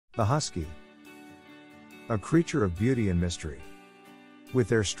The Husky. A creature of beauty and mystery. With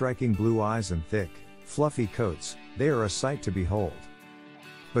their striking blue eyes and thick, fluffy coats, they are a sight to behold.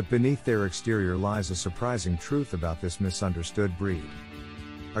 But beneath their exterior lies a surprising truth about this misunderstood breed.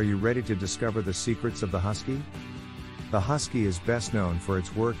 Are you ready to discover the secrets of the Husky? The Husky is best known for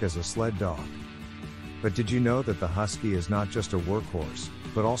its work as a sled dog. But did you know that the Husky is not just a workhorse,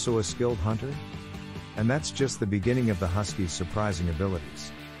 but also a skilled hunter? And that's just the beginning of the Husky's surprising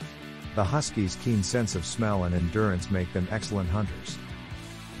abilities. The Husky's keen sense of smell and endurance make them excellent hunters.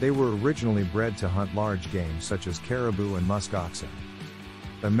 They were originally bred to hunt large game such as caribou and musk oxen.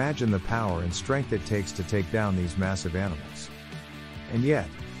 Imagine the power and strength it takes to take down these massive animals. And yet,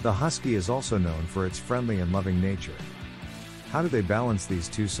 the Husky is also known for its friendly and loving nature. How do they balance these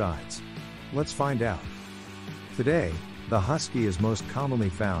two sides? Let's find out. Today, the Husky is most commonly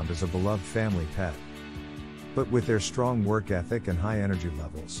found as a beloved family pet. But with their strong work ethic and high energy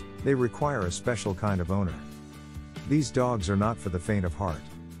levels, they require a special kind of owner. These dogs are not for the faint of heart.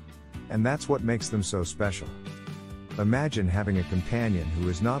 And that's what makes them so special. Imagine having a companion who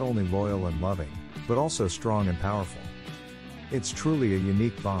is not only loyal and loving, but also strong and powerful. It's truly a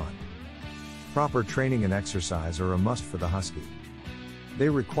unique bond. Proper training and exercise are a must for the Husky. They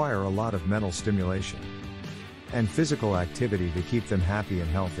require a lot of mental stimulation and physical activity to keep them happy and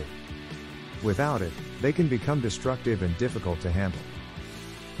healthy. Without it, they can become destructive and difficult to handle.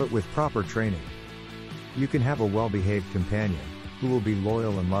 But with proper training, you can have a well-behaved companion, who will be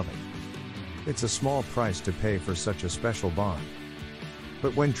loyal and loving. It's a small price to pay for such a special bond.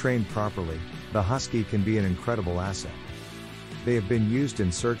 But when trained properly, the Husky can be an incredible asset. They have been used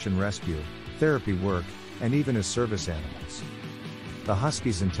in search and rescue, therapy work, and even as service animals. The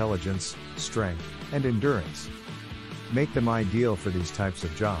Husky's intelligence, strength, and endurance make them ideal for these types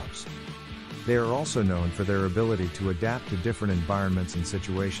of jobs. They are also known for their ability to adapt to different environments and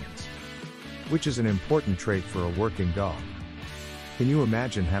situations, which is an important trait for a working dog. Can you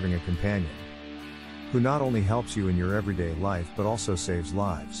imagine having a companion who not only helps you in your everyday life but also saves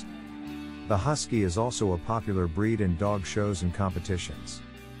lives? The Husky is also a popular breed in dog shows and competitions.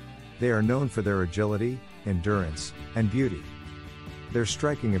 They are known for their agility, endurance, and beauty. Their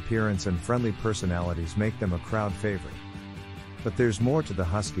striking appearance and friendly personalities make them a crowd favorite. But there's more to the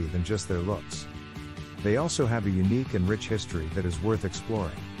Husky than just their looks. They also have a unique and rich history that is worth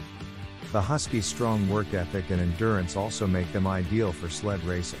exploring. The Husky's strong work ethic and endurance also make them ideal for sled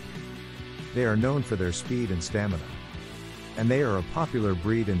racing. They are known for their speed and stamina. And they are a popular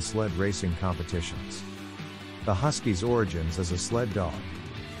breed in sled racing competitions. The Husky's origins as a sled dog.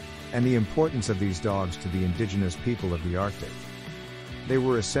 And the importance of these dogs to the indigenous people of the Arctic. They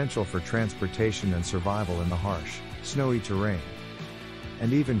were essential for transportation and survival in the harsh, snowy terrain.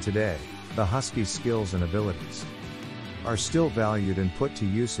 And even today, the Husky's skills and abilities are still valued and put to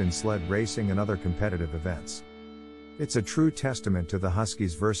use in sled racing and other competitive events. It's a true testament to the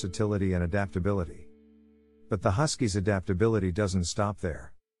Husky's versatility and adaptability. But the Husky's adaptability doesn't stop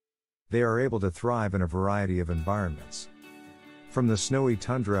there. They are able to thrive in a variety of environments, from the snowy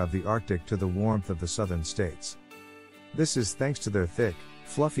tundra of the Arctic to the warmth of the southern states. This is thanks to their thick,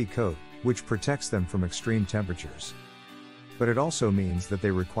 fluffy coat, which protects them from extreme temperatures. But it also means that they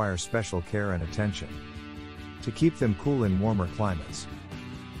require special care and attention to keep them cool in warmer climates.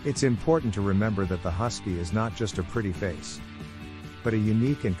 It's important to remember that the Husky is not just a pretty face, but a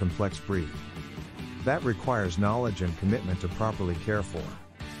unique and complex breed that requires knowledge and commitment to properly care for.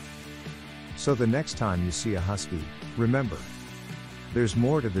 So the next time you see a Husky, remember, there's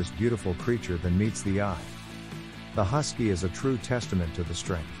more to this beautiful creature than meets the eye. The Husky is a true testament to the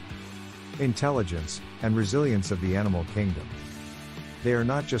strength, intelligence, and resilience of the animal kingdom. They are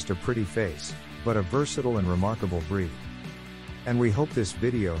not just a pretty face, but a versatile and remarkable breed. And we hope this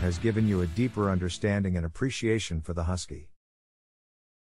video has given you a deeper understanding and appreciation for the Husky.